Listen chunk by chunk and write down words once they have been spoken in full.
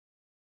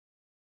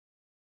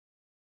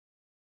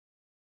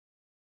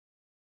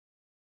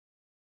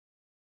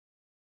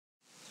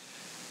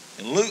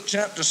In Luke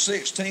chapter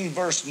 16,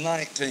 verse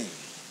 19,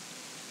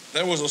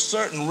 there was a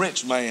certain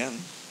rich man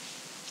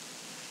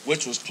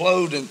which was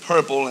clothed in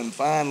purple and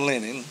fine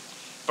linen,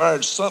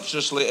 fared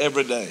sumptuously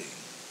every day.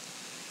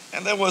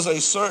 And there was a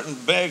certain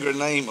beggar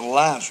named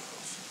Elijah,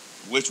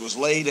 which was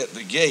laid at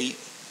the gate,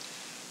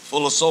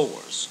 full of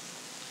sores,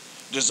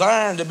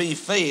 desiring to be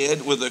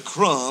fed with the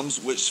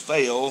crumbs which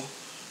fell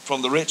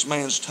from the rich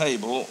man's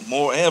table.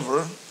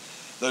 Moreover,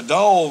 the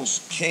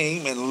dogs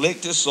came and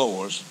licked his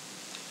sores.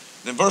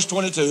 In verse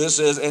 22 it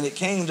says, and it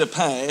came to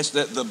pass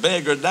that the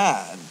beggar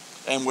died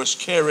and was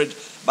carried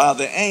by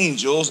the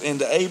angels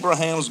into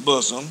Abraham's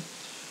bosom.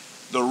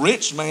 The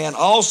rich man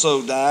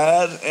also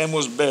died and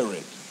was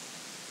buried.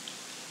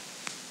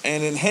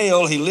 And in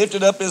hell he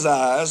lifted up his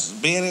eyes,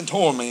 being in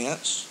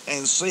torments,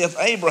 and seeth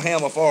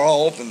Abraham afar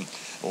off, and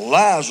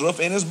Lazarus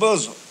in his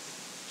bosom.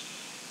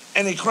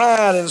 And he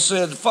cried and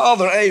said,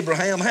 Father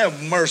Abraham,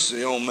 have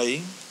mercy on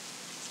me,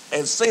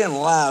 and send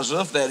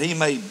Lazarus that he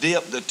may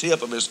dip the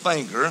tip of his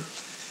finger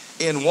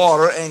in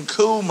water and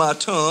cool my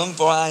tongue,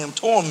 for I am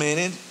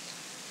tormented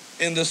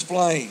in this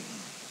flame.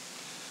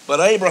 But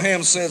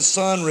Abraham said,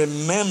 Son,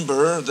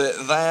 remember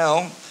that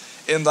thou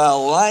in thy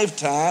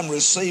lifetime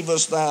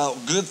receivest thou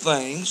good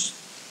things,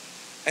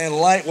 and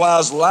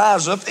likewise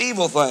Lazarus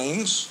evil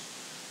things,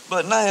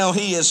 but now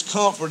he is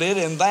comforted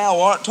and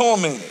thou art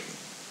tormented.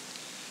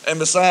 And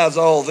besides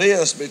all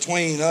this,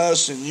 between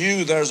us and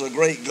you there's a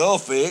great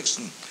gulf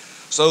fixed,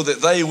 so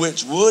that they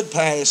which would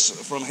pass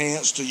from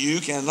hence to you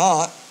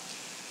cannot,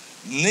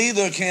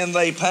 neither can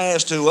they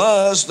pass to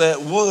us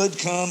that would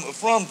come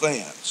from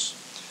thence.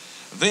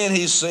 Then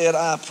he said,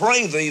 I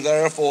pray thee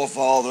therefore,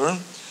 Father,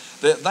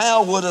 that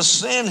thou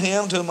wouldest send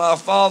him to my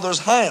father's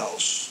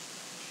house.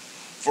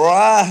 For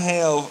I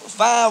have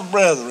 5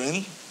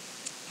 brethren,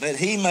 that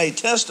he may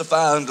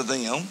testify unto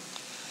them,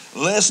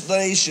 lest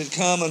they should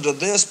come unto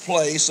this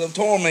place of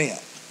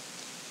torment.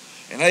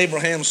 And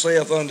Abraham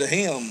saith unto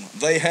him,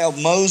 They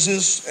have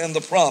Moses and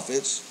the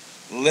prophets,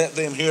 let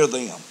them hear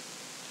them.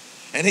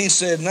 And he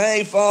said,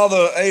 Nay,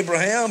 Father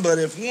Abraham, but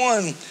if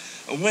one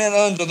went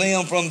unto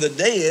them from the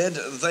dead,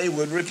 they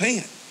would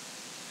repent.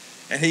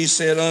 And he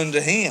said unto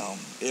him,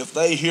 If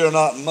they hear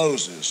not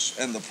Moses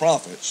and the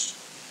prophets,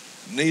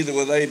 neither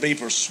will they be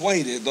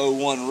persuaded, though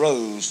one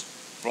rose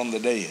from the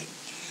dead.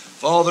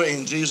 Father,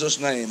 in Jesus'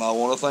 name, I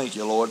want to thank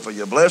you, Lord, for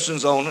your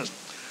blessings on us.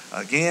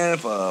 Again,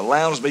 for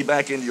allowing us to be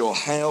back into your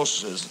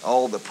house, as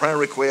all the prayer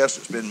requests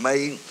that's been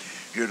made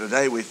here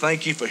today. We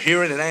thank you for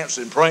hearing and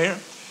answering prayer.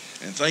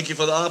 And thank you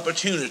for the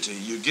opportunity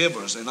you give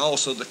us, and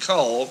also the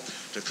call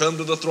to come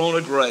to the throne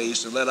of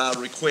grace and let our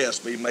requests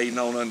be made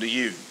known unto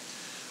you.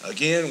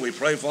 Again, we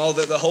pray,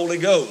 Father, that the Holy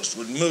Ghost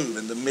would move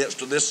in the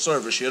midst of this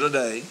service here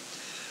today.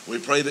 We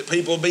pray that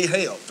people be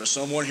helped. For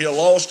someone here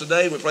lost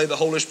today, we pray the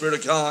Holy Spirit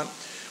of God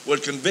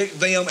would convict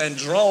them and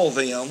draw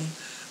them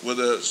with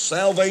a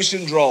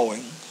salvation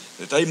drawing,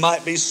 that they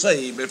might be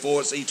saved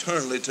before it's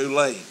eternally too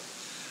late.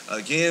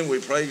 Again, we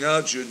pray,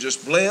 God, you'd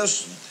just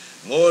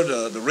bless, Lord,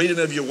 the reading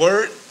of your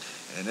word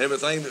and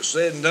everything that's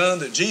said and done,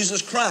 that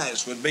Jesus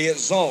Christ would be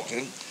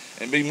exalted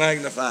and be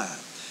magnified,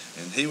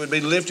 and he would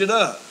be lifted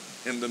up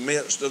in the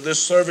midst of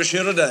this service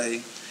here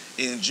today.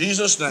 In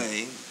Jesus'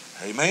 name,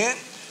 amen.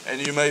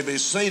 And you may be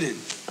seated.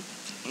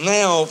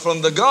 Now,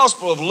 from the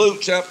Gospel of Luke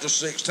chapter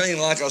 16,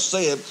 like I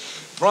said,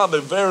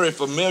 probably very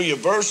familiar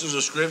verses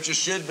of Scripture,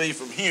 should be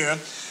from here,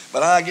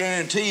 but I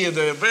guarantee you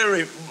there are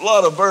a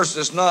lot of verses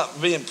that's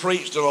not being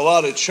preached in a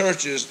lot of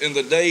churches in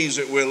the days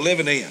that we're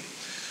living in.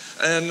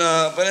 And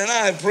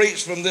I have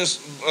preached from this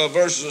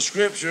verses of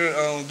Scripture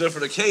on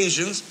different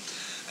occasions,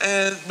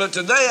 but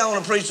today I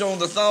want to preach on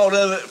the thought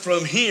of it,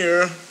 from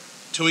here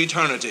to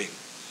eternity.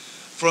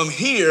 From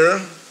here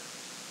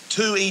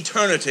to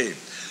eternity.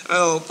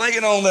 Now,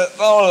 thinking on that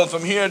thought of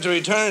from here to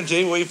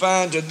eternity, we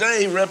find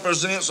today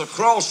represents a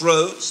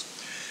crossroads.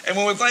 And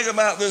when we think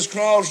about this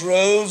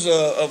crossroads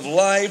of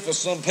life for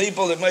some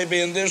people that may be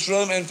in this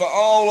room, and for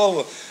all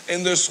over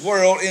in this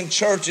world in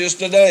churches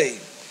today,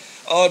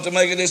 to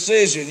make a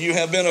decision. You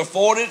have been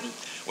afforded,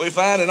 we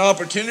find, an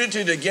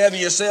opportunity to gather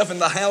yourself in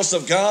the house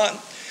of God.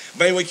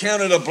 May we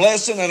count it a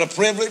blessing and a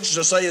privilege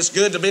to say it's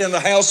good to be in the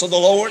house of the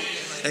Lord,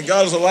 and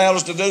God has allowed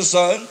us to do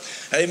so.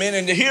 Amen.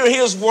 And to hear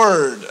his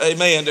word.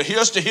 Amen. To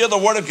hear the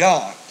word of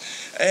God.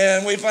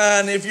 And we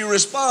find if you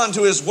respond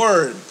to his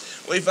word,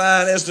 we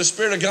find as the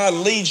Spirit of God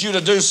leads you to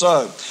do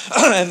so.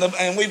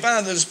 And we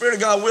find that the Spirit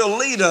of God will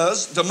lead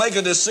us to make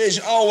a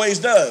decision, always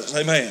does.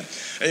 Amen.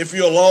 If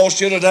you're lost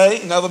here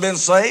today, never been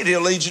saved,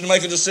 he'll lead you to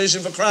make a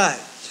decision for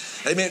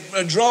Christ. Amen.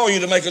 Draw you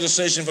to make a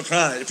decision for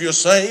Christ. If you're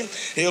saved,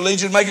 he'll lead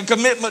you to make a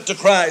commitment to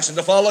Christ and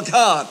to follow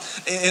God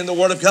in the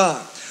Word of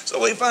God.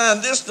 So we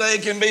find this day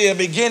can be a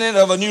beginning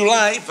of a new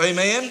life,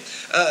 amen,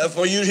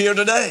 for you here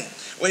today.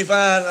 We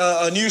find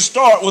a new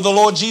start with the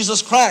Lord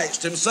Jesus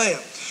Christ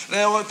himself.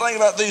 Now, when we think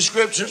about these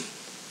scriptures,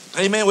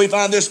 amen, we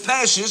find this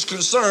passage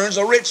concerns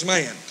a rich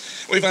man.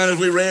 We find, as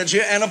we read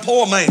here, and a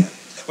poor man.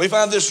 We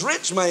find this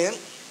rich man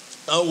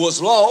was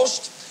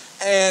lost,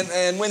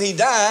 and when he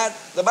died,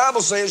 the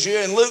Bible says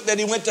here in Luke that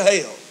he went to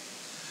hell.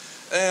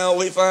 Now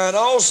we find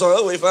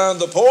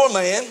the poor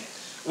man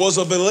was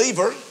a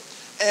believer,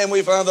 and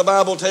we find the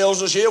Bible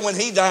tells us here when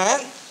he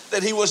died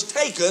that he was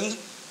taken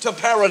to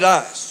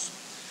paradise.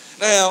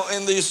 Now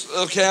in this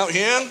account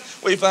here,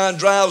 we find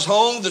drives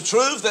home the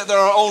truth that there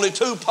are only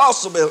two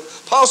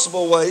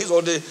possible ways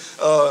or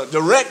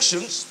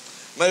directions,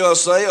 may I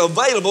say,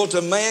 available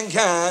to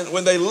mankind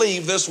when they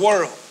leave this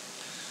world.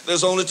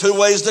 There's only two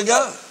ways to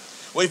go.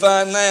 We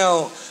find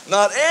now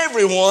not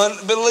everyone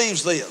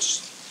believes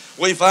this.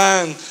 We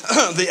find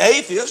the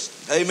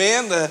atheist,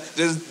 amen, that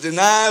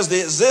denies the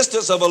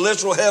existence of a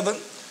literal heaven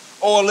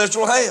or a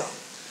literal hell.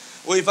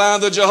 We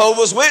find the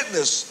Jehovah's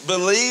Witness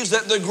believes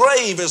that the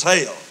grave is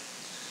hell.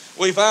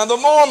 We find the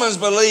Mormons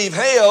believe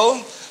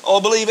hell or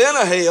believe in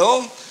a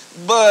hell,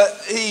 but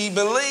he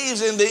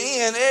believes in the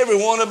end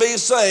everyone will be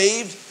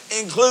saved,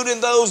 including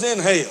those in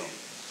hell.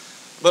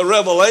 But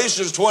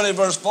Revelations 20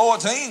 verse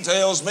 14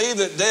 tells me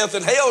that death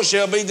and hell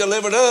shall be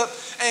delivered up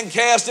and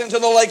cast into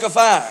the lake of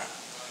fire.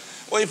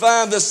 We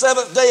find the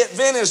Seventh-day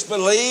Adventists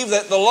believe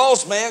that the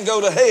lost man go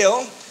to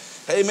hell.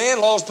 Amen.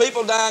 Lost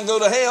people die and go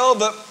to hell,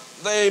 but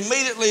they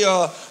immediately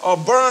are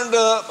burned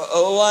up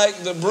like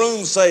the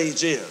broom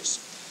sage is.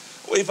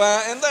 We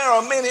find, and there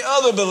are many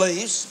other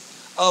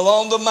beliefs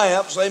along the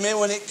maps, amen,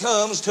 when it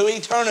comes to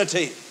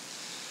eternity.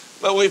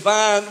 But we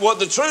find what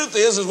the truth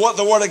is what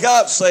the Word of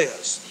God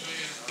says.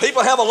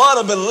 People have a lot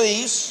of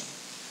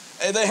beliefs,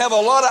 and they have a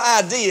lot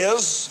of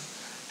ideas,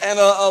 and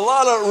a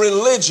lot of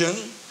religion,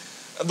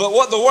 but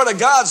what the Word of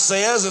God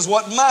says is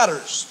what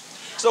matters.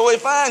 So we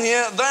find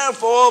here,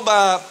 therefore,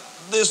 by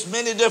this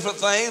many different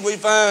things, we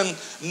find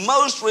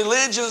most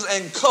religions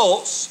and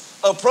cults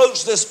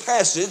approach this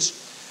passage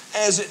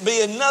as it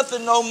being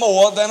nothing no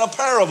more than a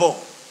parable.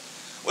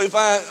 We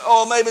find,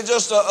 maybe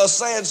just a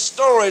sad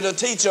story to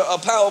teach a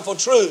powerful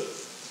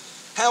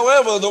truth.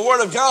 However, the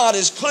Word of God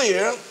is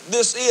clear.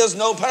 This is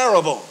no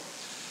parable.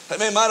 I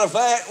mean, matter of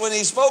fact, when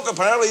he spoke a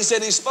parable, he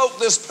said he spoke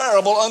this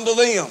parable unto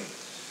them.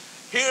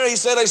 Here he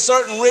said a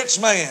certain rich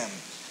man.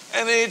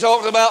 And then he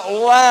talked about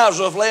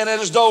Lazarus laying at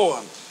his door.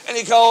 And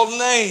he called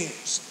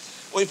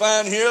names. We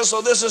find here,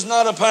 so this is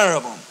not a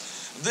parable.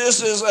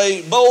 This is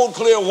a bold,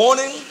 clear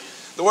warning.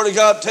 The Word of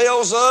God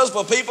tells us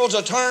for people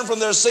to turn from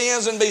their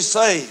sins and be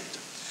saved.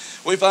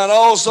 We find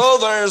also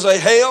there's a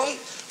hell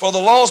for the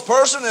lost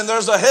person and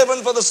there's a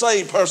heaven for the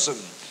saved person.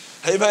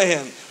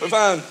 Amen. We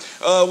find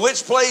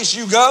which place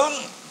you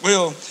go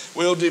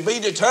will be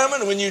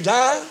determined when you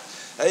die.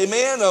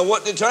 Amen.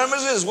 What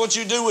determines it is what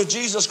you do with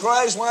Jesus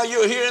Christ while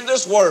you're here in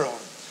this world.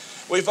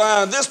 We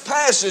find this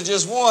passage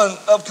is one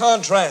of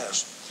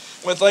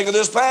contrast. When we think of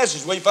this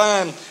passage, we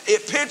find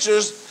it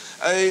pictures,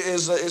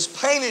 is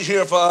painted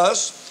here for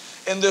us.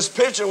 In this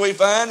picture we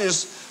find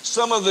is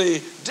some of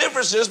the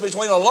differences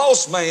between a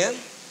lost man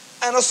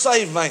and a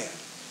saved man.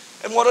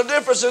 And what a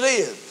difference it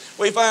is.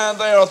 We find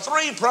there are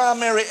three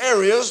primary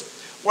areas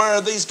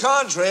where these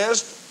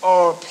contrasts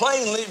are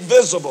plainly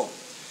visible.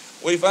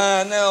 We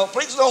find now,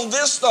 preaches on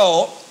this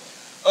thought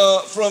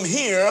from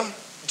here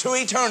to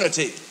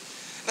eternity.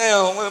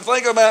 Now, when we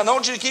think about, I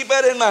want you to keep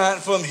that in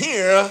mind, from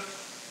here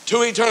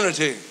to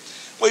eternity.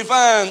 We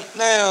find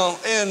now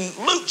in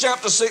Luke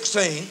chapter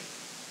 16,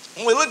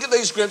 when we look at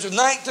these scriptures,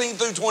 19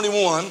 through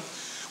 21,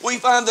 we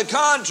find the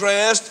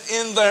contrast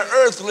in their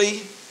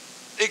earthly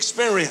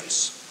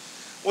experience.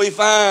 We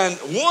find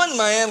one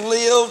man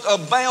lived a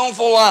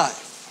bountiful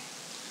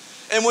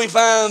life, and we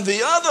find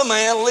the other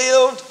man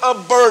lived a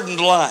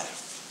burdened life.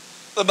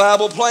 The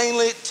Bible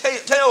plainly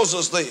tells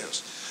us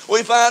this.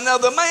 We find now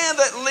the man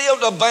that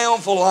lived a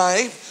bountiful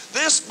life,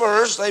 this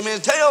verse,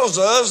 amen, tells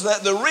us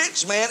that the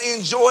rich man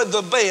enjoyed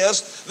the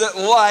best that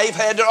life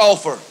had to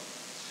offer.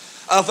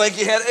 I think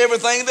he had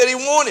everything that he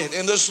wanted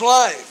in this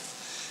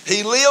life.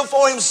 He lived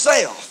for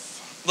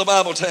himself, the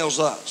Bible tells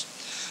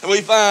us. And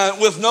we find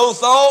with no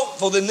thought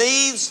for the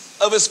needs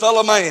of his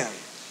fellow man.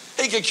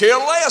 He could care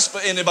less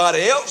for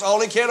anybody else. All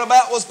he cared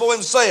about was for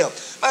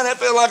himself. Man, that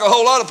feels like a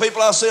whole lot of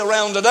people I see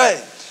around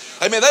today.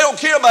 Amen. They don't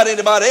care about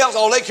anybody else.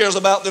 All they care is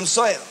about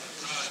themselves.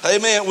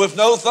 Amen. With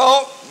no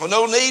thought, with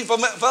no need for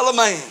fellow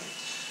man.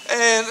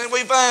 And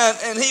we find,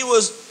 and he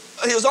was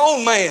his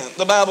own man,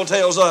 the Bible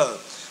tells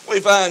us. We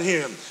find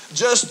here,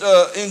 just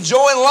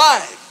enjoying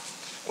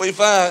life, we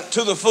find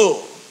to the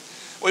full.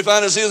 We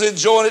find as he was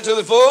enjoying it to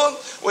the full,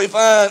 we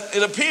find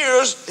it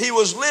appears he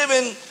was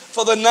living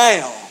for the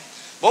now.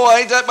 Boy,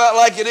 ain't that about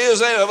like it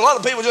is? A lot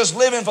of people just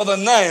living for the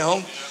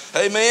now,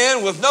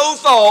 amen, with no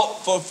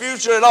thought for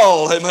future at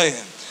all,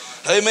 amen.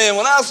 Amen.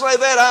 When I say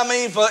that, I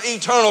mean for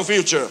eternal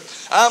future.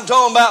 I'm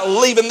talking about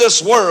leaving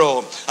this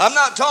world. I'm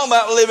not talking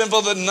about living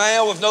for the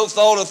now with no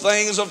thought of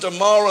things of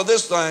tomorrow,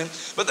 this thing.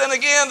 But then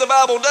again, the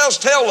Bible does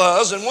tell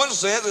us, in one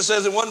sense, it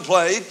says in one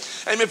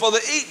place, amen, for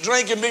the eat,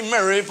 drink, and be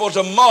merry, for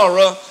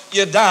tomorrow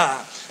you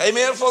die.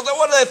 Amen. For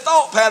what their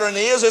thought pattern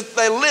is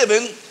they're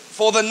living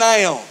for the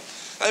now.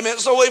 Amen.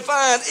 So we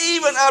find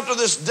even after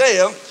this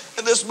death,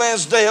 this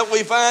man's death,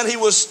 we find he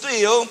was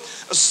still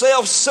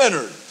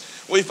self-centered.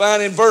 We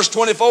find in verse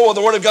 24,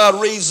 the Word of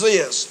God reads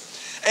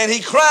this. And he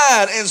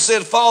cried and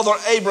said, Father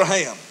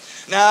Abraham.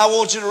 Now, I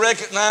want you to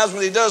recognize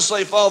when he does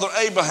say Father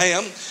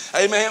Abraham,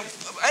 amen,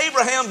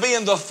 Abraham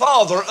being the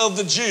father of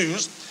the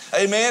Jews,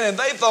 amen, and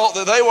they thought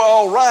that they were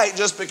all right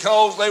just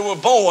because they were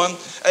born,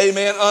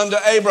 amen, under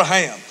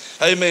Abraham.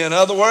 Amen. In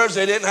other words,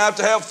 they didn't have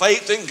to have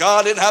faith in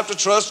God, didn't have to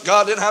trust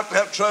God, didn't have to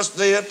have trust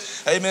in.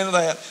 Amen to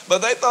that. But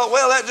they thought,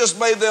 well, that just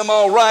made them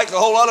all right. A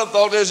whole lot of them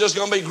thought they was just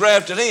going to be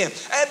grafted in.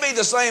 That'd be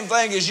the same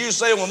thing as you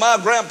say, when my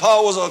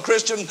grandpa was a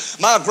Christian,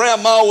 my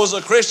grandma was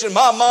a Christian,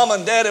 my mom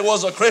and daddy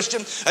was a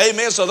Christian.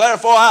 Amen. So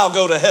therefore, I'll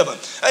go to heaven.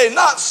 Hey,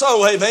 not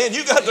so, amen.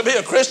 You got to be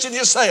a Christian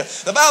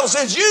yourself. The Bible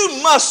says you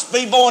must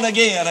be born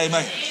again.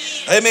 Amen.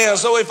 Amen.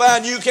 So we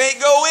find you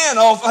can't go in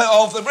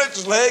off the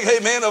breeches leg,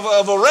 amen,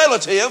 of a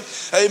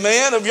relative,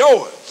 amen, of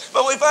yours.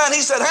 But we find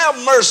he said, have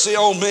mercy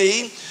on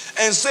me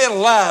and send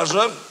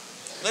Elijah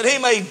that he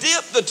may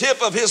dip the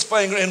tip of his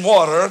finger in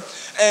water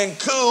and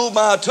cool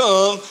my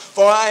tongue,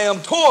 for I am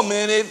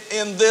tormented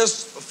in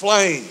this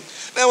flame.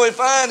 Now we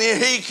find here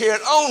he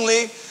cared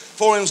only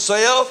for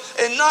himself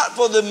and not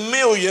for the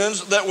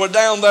millions that were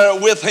down there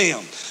with him.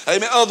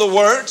 Amen. Other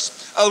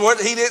words,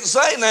 he didn't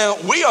say, now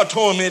we are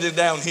tormented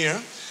down here.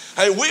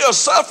 Hey, we are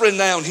suffering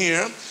down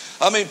here.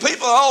 I mean,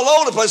 people are all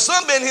over the place.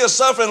 Some been here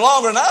suffering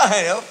longer than I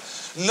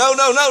have. No.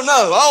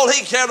 All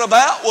he cared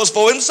about was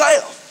for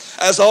himself.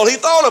 That's all he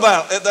thought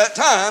about at that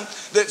time,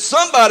 that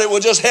somebody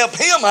would just help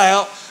him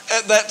out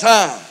at that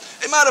time.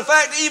 As a matter of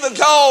fact, he even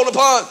called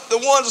upon the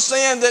one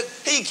sin that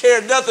he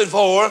cared nothing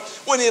for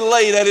when he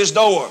laid at his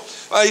door.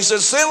 He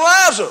said, send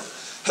Elijah.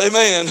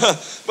 Amen.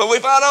 But we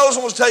find I also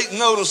want to take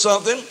note of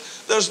something.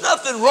 There's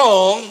nothing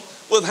wrong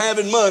with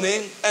having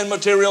money and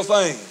material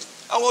things.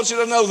 I want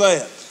you to know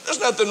that. There's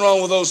nothing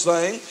wrong with those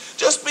things.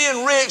 Just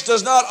being rich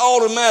does not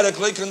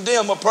automatically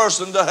condemn a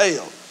person to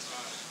hell.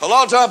 A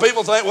lot of times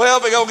people think, well,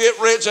 if they're going to get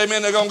rich,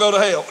 amen, they're going to go to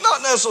hell.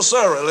 Not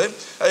necessarily.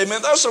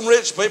 Amen. There's some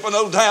rich people,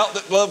 no doubt,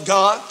 that love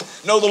God,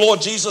 know the Lord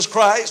Jesus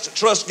Christ,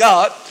 trust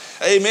God,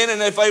 amen, and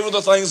they favor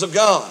the things of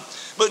God.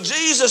 But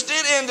Jesus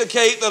did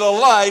indicate that a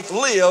life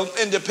lived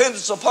in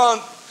dependence upon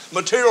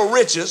material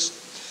riches,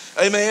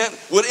 amen,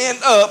 would end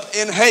up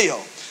in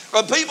hell.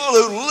 But people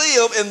who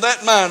live in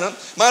that manner,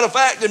 matter of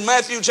fact, in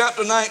Matthew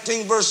chapter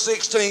 19, verse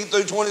 16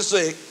 through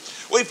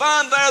 26, we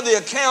find there the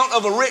account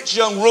of a rich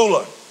young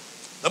ruler.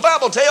 The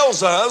Bible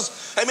tells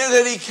us, amen,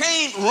 that he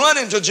came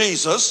running to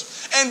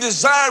Jesus and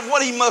desired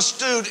what he must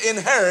do to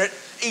inherit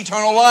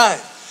eternal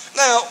life.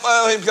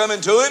 Now, him coming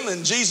to him,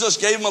 and Jesus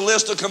gave him a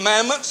list of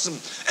commandments.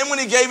 And when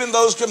he gave him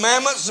those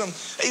commandments,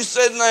 he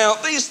said, now,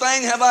 these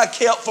things have I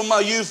kept from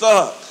my youth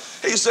up.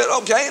 He said,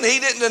 okay, and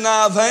he didn't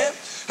deny that.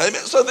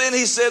 Amen. So then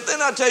he said,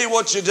 then I'll tell you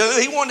what you do.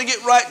 He wanted to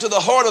get right to the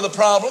heart of the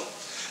problem.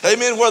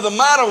 Amen. Where the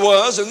matter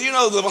was, and you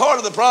know the heart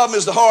of the problem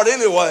is the heart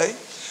anyway.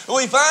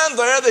 We find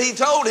there that he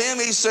told him,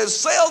 he said,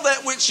 sell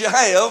that which you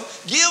have,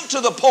 give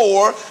to the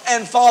poor,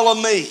 and follow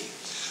me.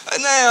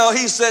 And now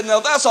he said, now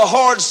that's a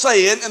hard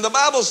saying, and the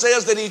Bible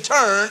says that he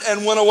turned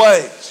and went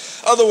away.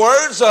 In other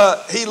words,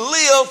 he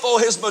lived for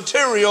his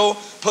material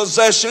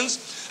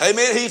possessions.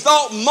 Amen. He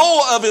thought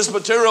more of his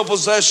material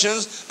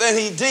possessions than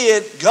he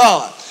did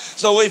God.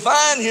 So we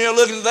find here,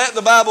 looking at that,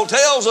 the Bible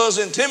tells us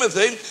in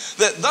Timothy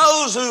that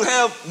those who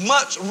have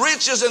much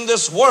riches in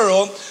this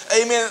world,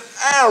 amen,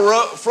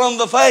 err from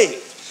the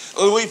faith.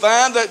 We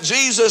find that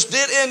Jesus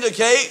did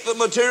indicate that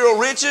material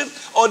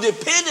riches or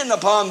depending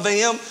upon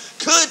them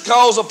could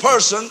cause a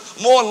person,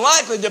 more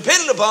likely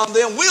depending upon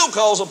them, will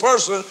cause a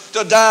person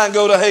to die and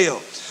go to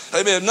hell.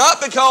 Amen.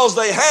 Not because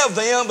they have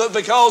them, but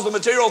because the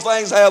material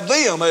things have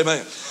them.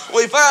 Amen.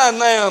 We find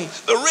now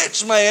the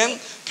rich man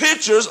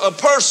pictures a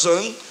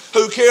person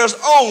who cares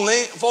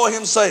only for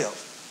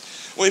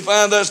himself. We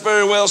find that's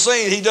very well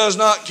seen. He does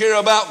not care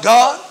about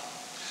God.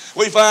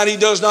 We find he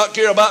does not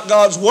care about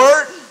God's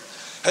word.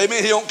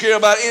 Amen. He don't care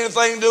about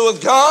anything to do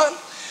with God.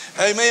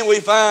 Amen. We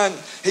find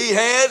he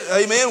had,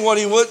 amen, what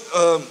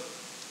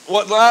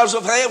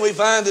Elijah had. We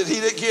find that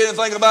he didn't care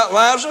anything about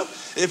Elijah.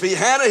 If he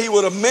had it, he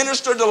would have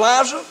ministered to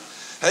Elijah.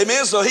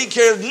 Amen. So he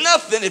cared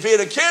nothing. If he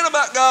had cared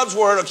about God's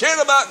word or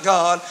cared about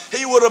God,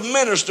 he would have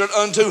ministered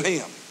unto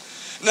him.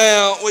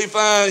 Now, we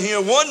find here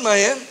one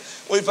man,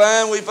 we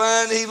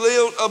find he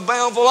lived a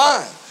bountiful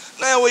life.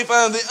 Now, we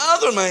find the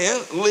other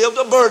man lived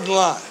a burdened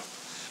life.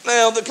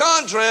 Now, the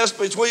contrast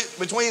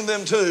between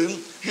them two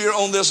here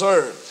on this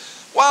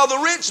earth. While the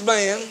rich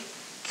man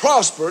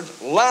prospered,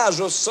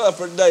 Lazarus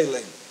suffered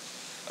daily.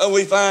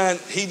 We find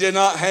he did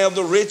not have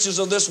the riches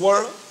of this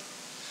world.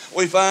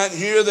 We find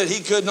here that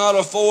he could not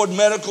afford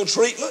medical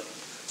treatment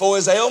for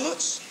his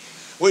ailments.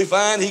 We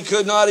find he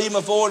could not even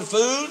afford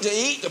food to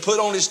eat, to put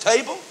on his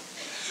table.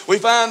 We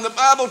find the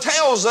Bible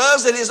tells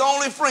us that his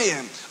only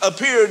friend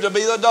appeared to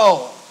be the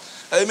dog,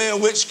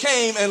 amen, which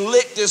came and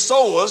licked his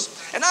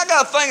sores. And I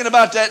got thinking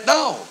about that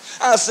dog.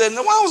 I said,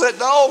 now why was that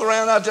dog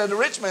around out there, the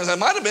rich man's? It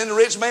might have been the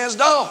rich man's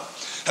dog.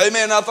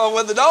 Amen. I thought,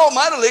 well, the dog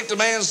might have licked the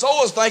man's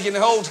sores, thinking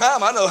the whole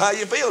time, I know how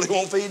you feel. He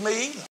won't feed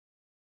me either.